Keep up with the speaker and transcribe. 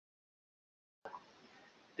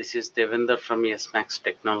This is Devender from SMAX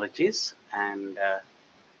Technologies, and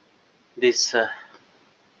this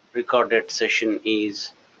recorded session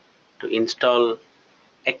is to install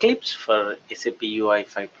Eclipse for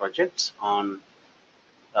SAPUI5 projects on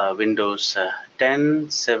Windows 10,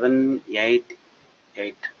 7, 8,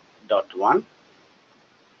 8.1.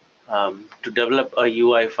 To develop a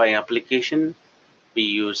UI5 application, we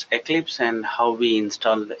use Eclipse, and how we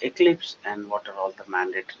install the Eclipse and what are all the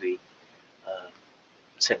mandatory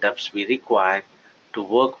setups we require to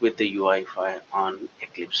work with the UI5 on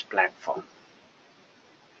Eclipse platform.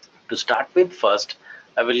 To start with, first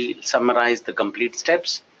I will summarize the complete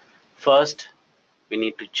steps. First, we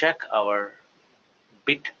need to check our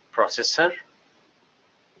bit processor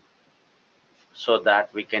so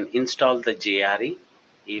that we can install the JRE.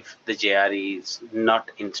 If the JRE is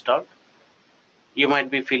not installed, you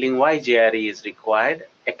might be feeling why JRE is required.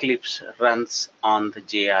 Eclipse runs on the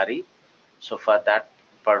JRE, so for that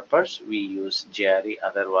purpose we use JRE.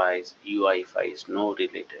 Otherwise UI5 is no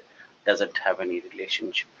related, doesn't have any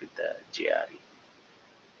relationship with the JRE.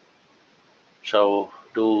 So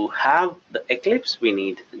to have the Eclipse, we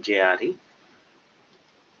need JRE,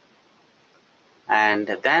 and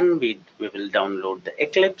then we will download the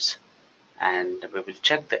Eclipse, and we will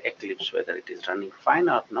check the Eclipse whether it is running fine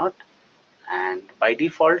or not. And by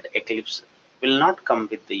default, Eclipse will not come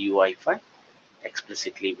with the UI5.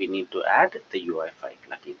 Explicitly we need to add the UI5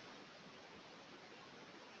 plugin.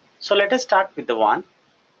 So let us start with the one.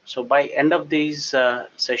 So by end of this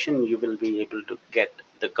session, you will be able to get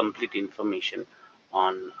the complete information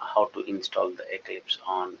on how to install the Eclipse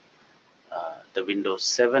on the Windows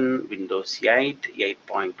 7, Windows 8,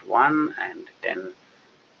 8.1 and 10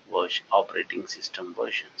 version operating system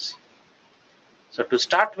versions. So to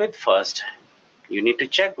start with, first you need to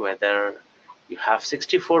check whether you have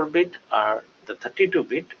 64-bit or the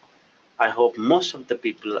 32-bit. I hope most of the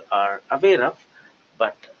people are aware of,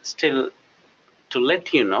 but still to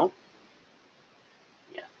let you know.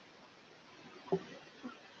 Yeah,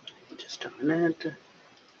 just a minute.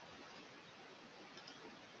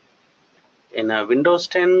 In Windows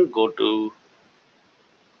 10, go to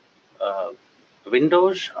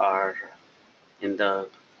Windows, or in the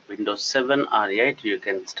Windows 7 or 8, you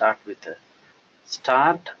can start with the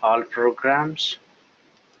Start All Programs,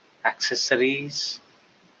 Accessories,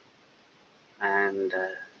 and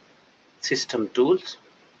System Tools.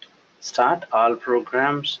 Start All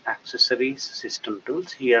Programs, Accessories, System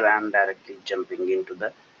Tools. Here I am directly jumping into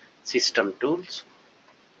the System Tools,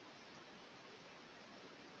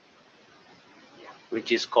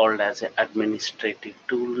 which is called as an administrative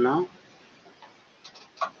tool now.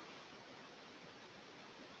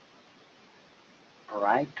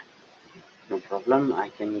 Alright, no problem. I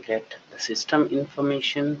can get the system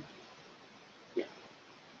information. Yeah,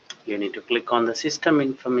 you need to click on the system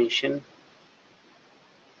information.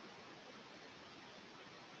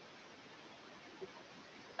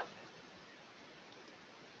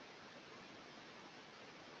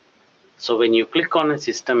 So when you click on a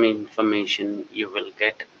system information, you will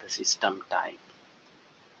get the system type.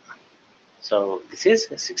 So this is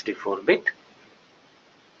a 64-bit.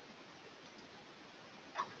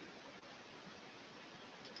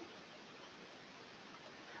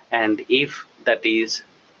 And if that is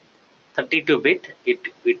 32-bit, it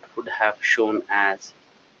would have shown as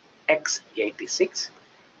x86.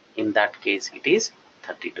 In that case, it is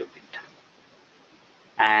 32-bit.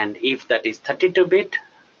 And if that is 32-bit,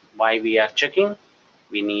 why we are checking?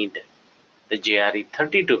 We need the JRE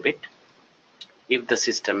 32-bit. If the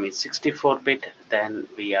system is 64-bit, then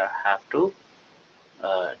we have to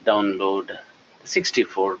download the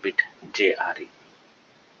 64-bit JRE.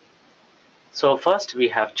 So first we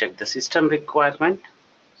have checked the system requirement,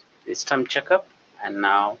 system checkup, and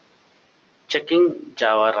now checking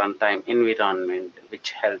Java runtime environment,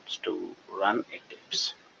 which helps to run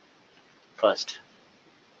Eclipse. First,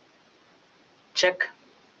 check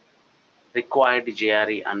required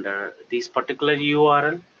JRE under this particular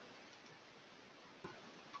URL,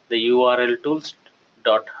 the URL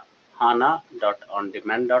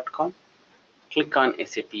tools.hana.ondemand.com. Click on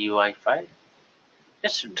SAPUI5.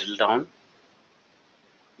 Just drill down.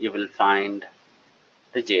 You will find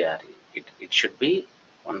the JRE. It should be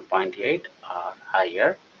 1.8 or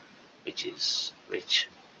higher, which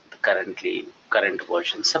the current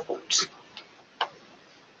version supports.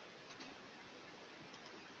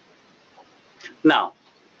 Now,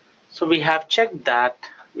 so we have checked that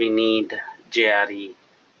we need JRE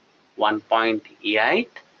 1.8,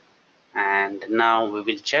 and now we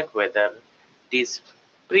will check whether it is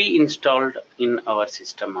pre-installed in our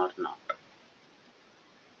system or not.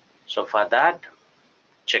 So for that,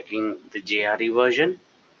 checking the JRE version,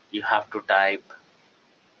 you have to type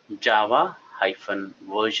Java hyphen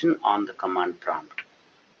version on the command prompt.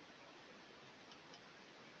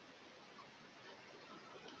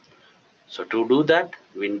 So to do that,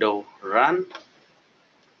 window run,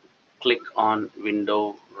 click on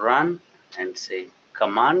window run and say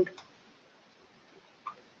command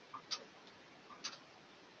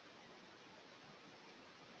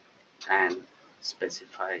and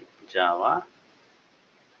specify Java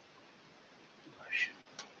version.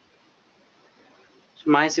 So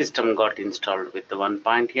my system got installed with the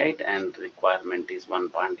 1.8 and requirement is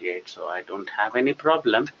 1.8, so I don't have any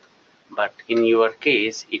problem. But in your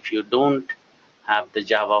case, if you don't have the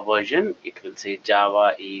Java version, it will say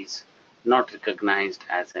Java is not recognized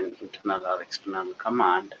as an internal or external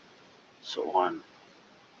command, so on.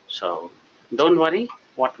 So don't worry,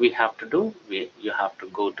 what we have to do, you have to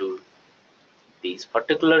go to this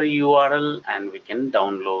particular URL and we can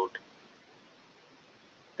download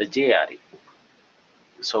the JRE.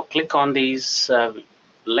 So click on this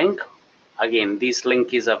link. Again, this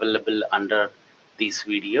link is available under this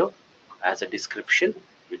video as a description.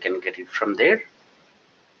 You can get it from there.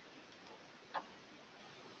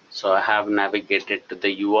 So I have navigated to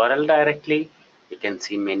the URL directly. You can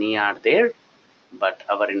see many are there, but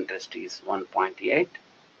our interest is 1.8.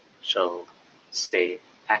 So say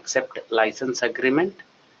accept license agreement,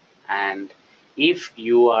 and if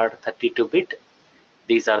you are 32-bit,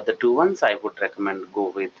 these are the two ones I would recommend go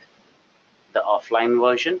with the offline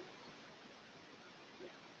version.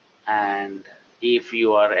 And if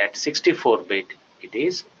you are at 64-bit, it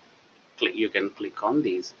is you can click on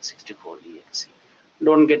these 64exe.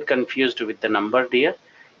 Don't get confused with the number here.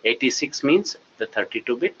 86 means the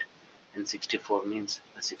 32-bit and 64 means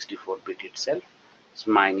the 64-bit itself.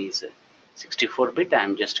 So mine is 64-bit.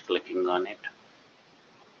 I'm just clicking on it.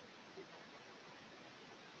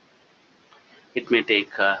 It may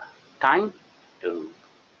take time to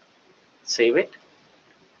save it.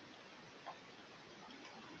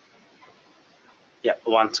 Yeah,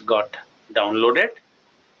 once got downloaded,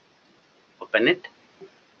 open it.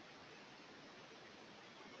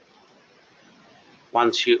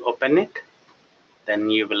 Once you open it, then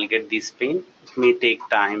you will get this pane. It may take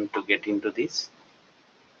time to get into this.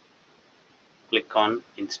 Click on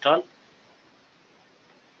install.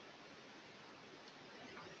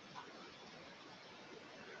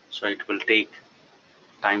 So it will take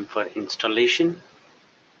time for installation.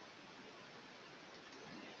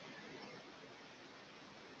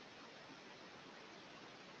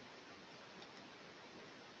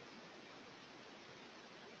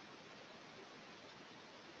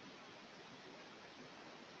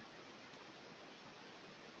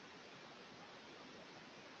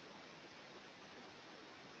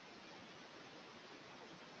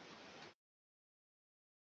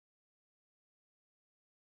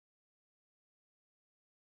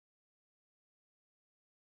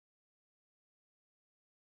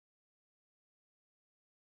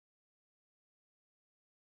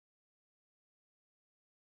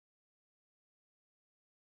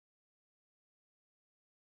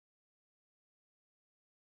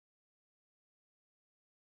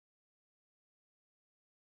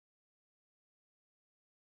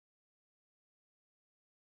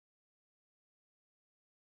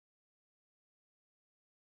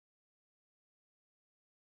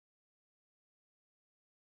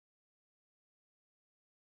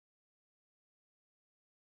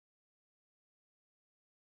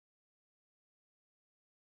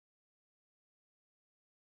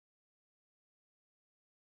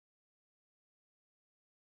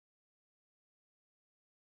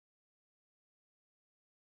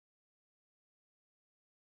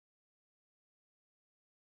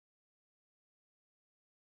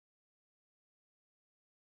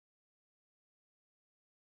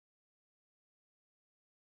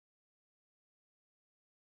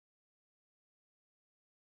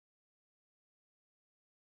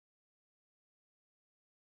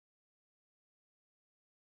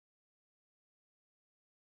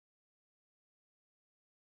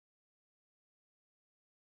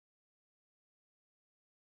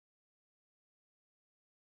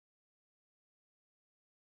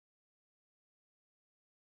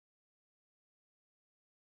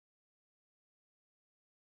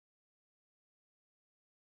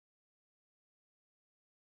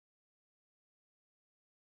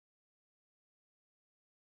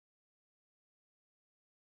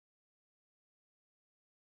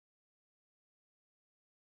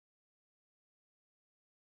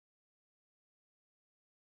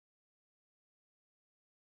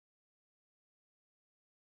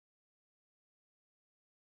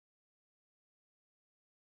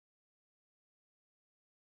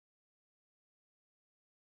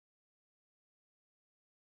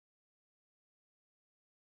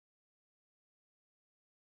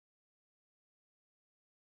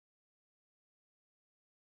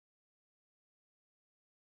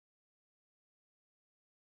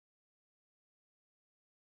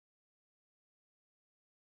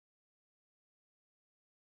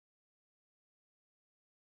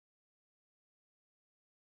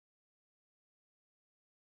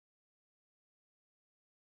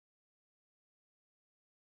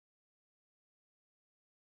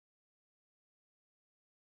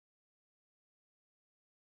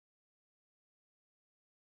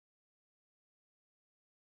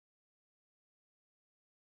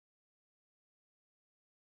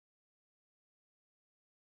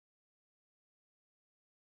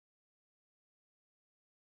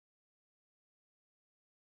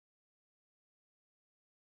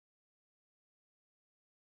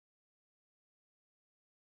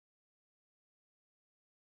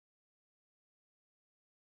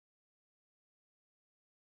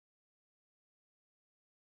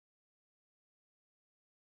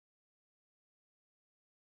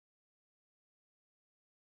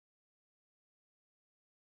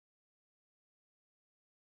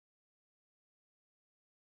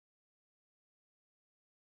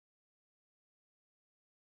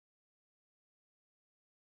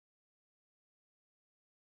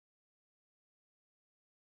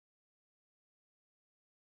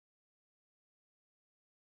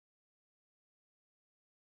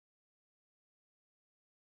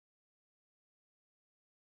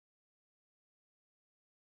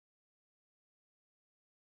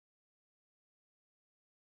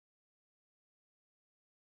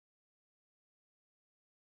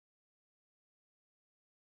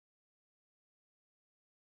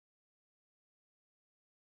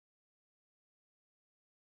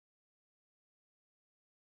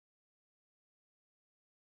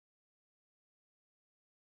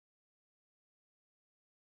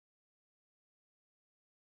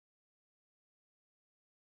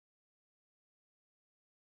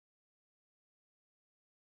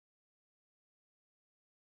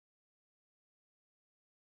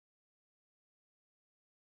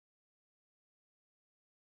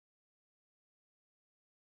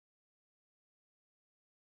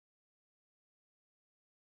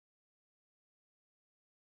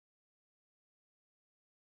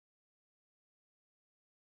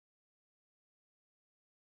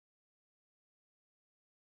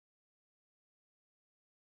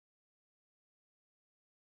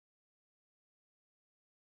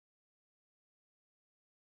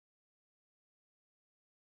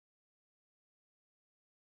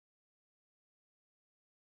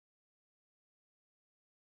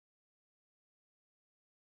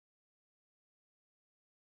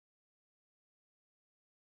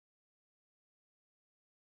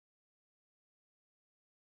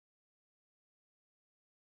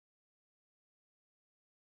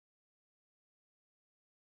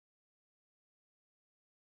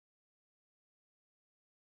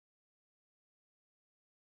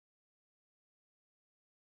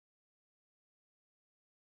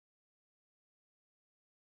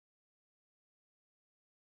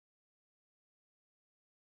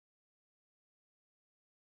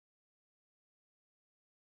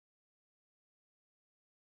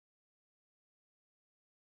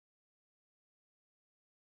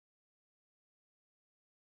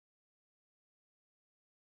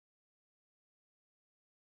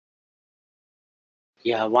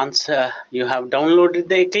 Yeah, once you have downloaded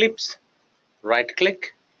the Eclipse, right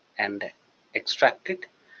click and extract it.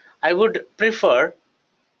 I would prefer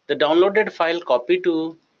the downloaded file copy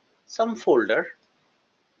to some folder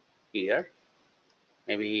here,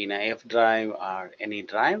 maybe in a F drive or any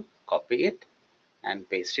drive, copy it and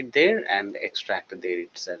paste it there and extract there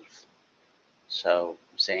itself. So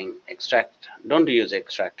saying extract, don't use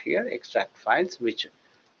extract here, extract files, which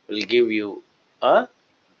will give you a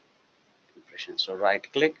impression. So right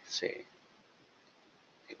click, say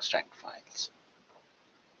extract files.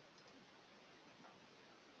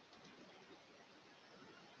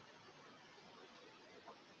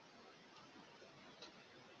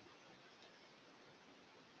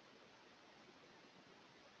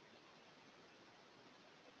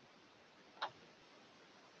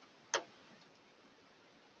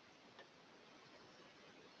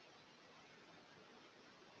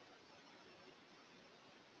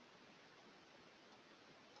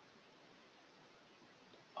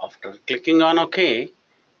 After clicking on OK, it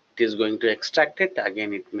is going to extract it.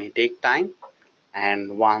 Again, it may take time,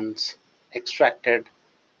 and once extracted,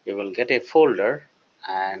 you will get a folder,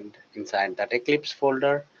 and inside that Eclipse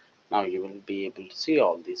folder, now you will be able to see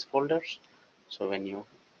all these folders. So when you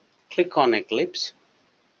click on Eclipse,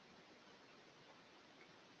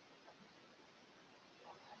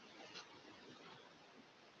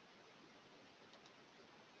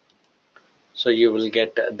 so you will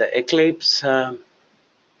get the Eclipse um,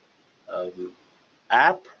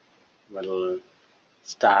 app will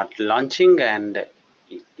start launching, and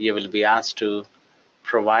you will be asked to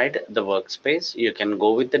provide the workspace. You can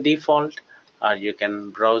go with the default, or you can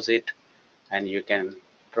browse it, and you can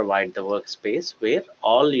provide the workspace where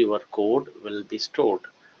all your code will be stored,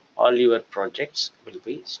 all your projects will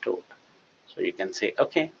be stored. So you can say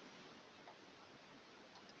okay.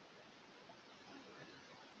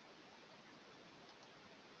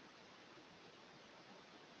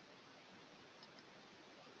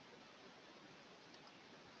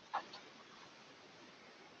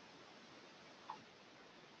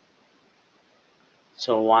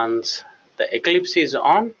 So once the Eclipse is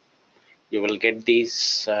on, you will get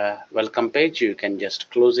this welcome page. You can just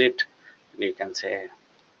close it. You can say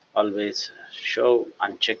always show,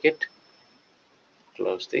 uncheck it,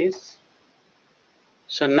 close this.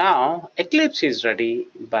 So now Eclipse is ready,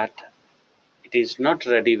 but it is not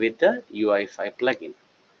ready with the UI5 plugin.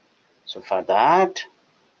 So for that,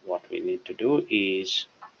 what we need to do is,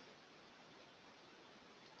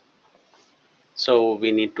 so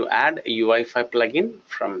we need to add a UI5 plugin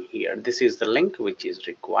from here. This is the link which is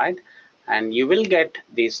required, and you will get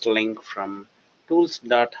this link from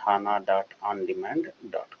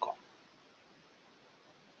tools.hana.ondemand.com.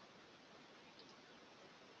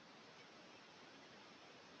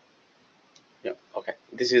 Yeah, okay.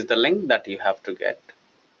 This is the link that you have to get.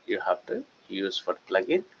 You have to use for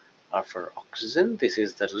plugin or for Oxygen. This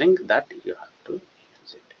is the link that you have to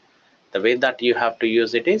use it. The way that you have to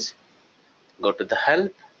use it is, go to the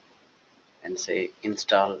help and say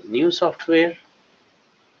install new software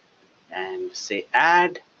and say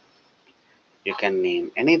add. You can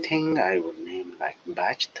name anything. I would name like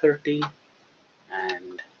batch 30,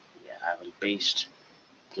 and yeah, I will paste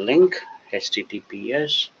the link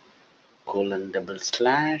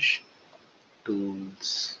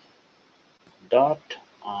https://tools dot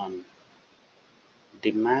on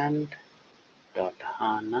demand dot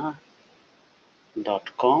hana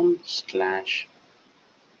dot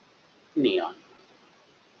com/neon.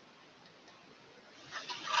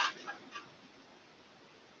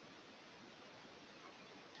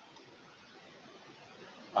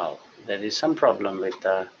 Oh, there is some problem with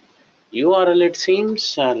the URL, it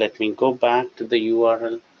seems. Let me go back to the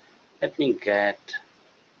URL. Let me get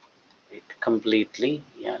it completely.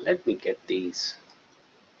 Yeah, let me get these,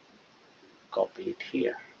 copy it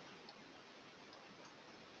here,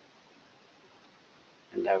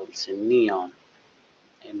 and I will say neon,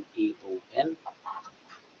 NEON,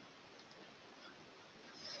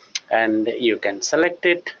 and you can select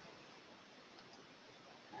it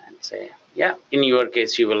and say, yeah, in your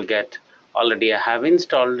case you will get already I have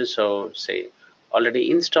installed, so say already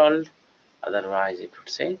installed, otherwise it would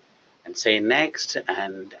say, and say next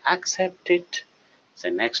and accept it, say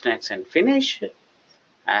next, and finish.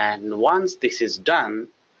 And once this is done,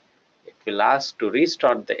 it will ask to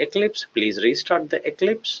restart the Eclipse. Please restart the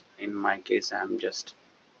Eclipse. In my case, I'm just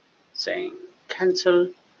saying cancel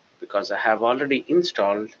because I have already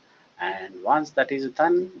installed. And once that is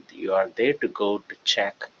done, you are there to go to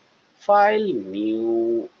check file,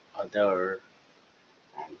 new, other,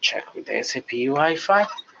 and check with the SAPUI5.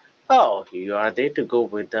 Oh, you are there to go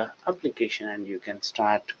with the application, and you can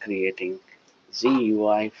start creating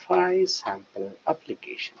SAPUI5 sample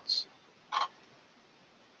applications.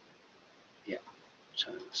 Yeah,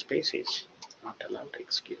 so space is not allowed,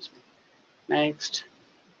 excuse me. Next,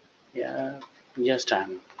 yeah, just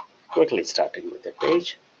I'm quickly starting with the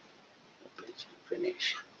page. Please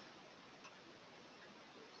finish.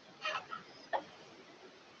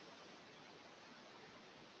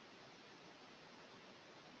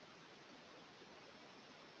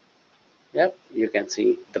 Yep, you can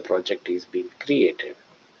see the project is being created.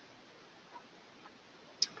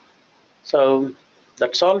 So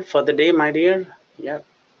that's all for the day, my dear. Yeah.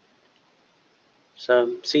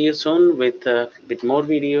 So see you soon with more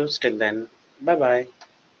videos. Till then, bye bye.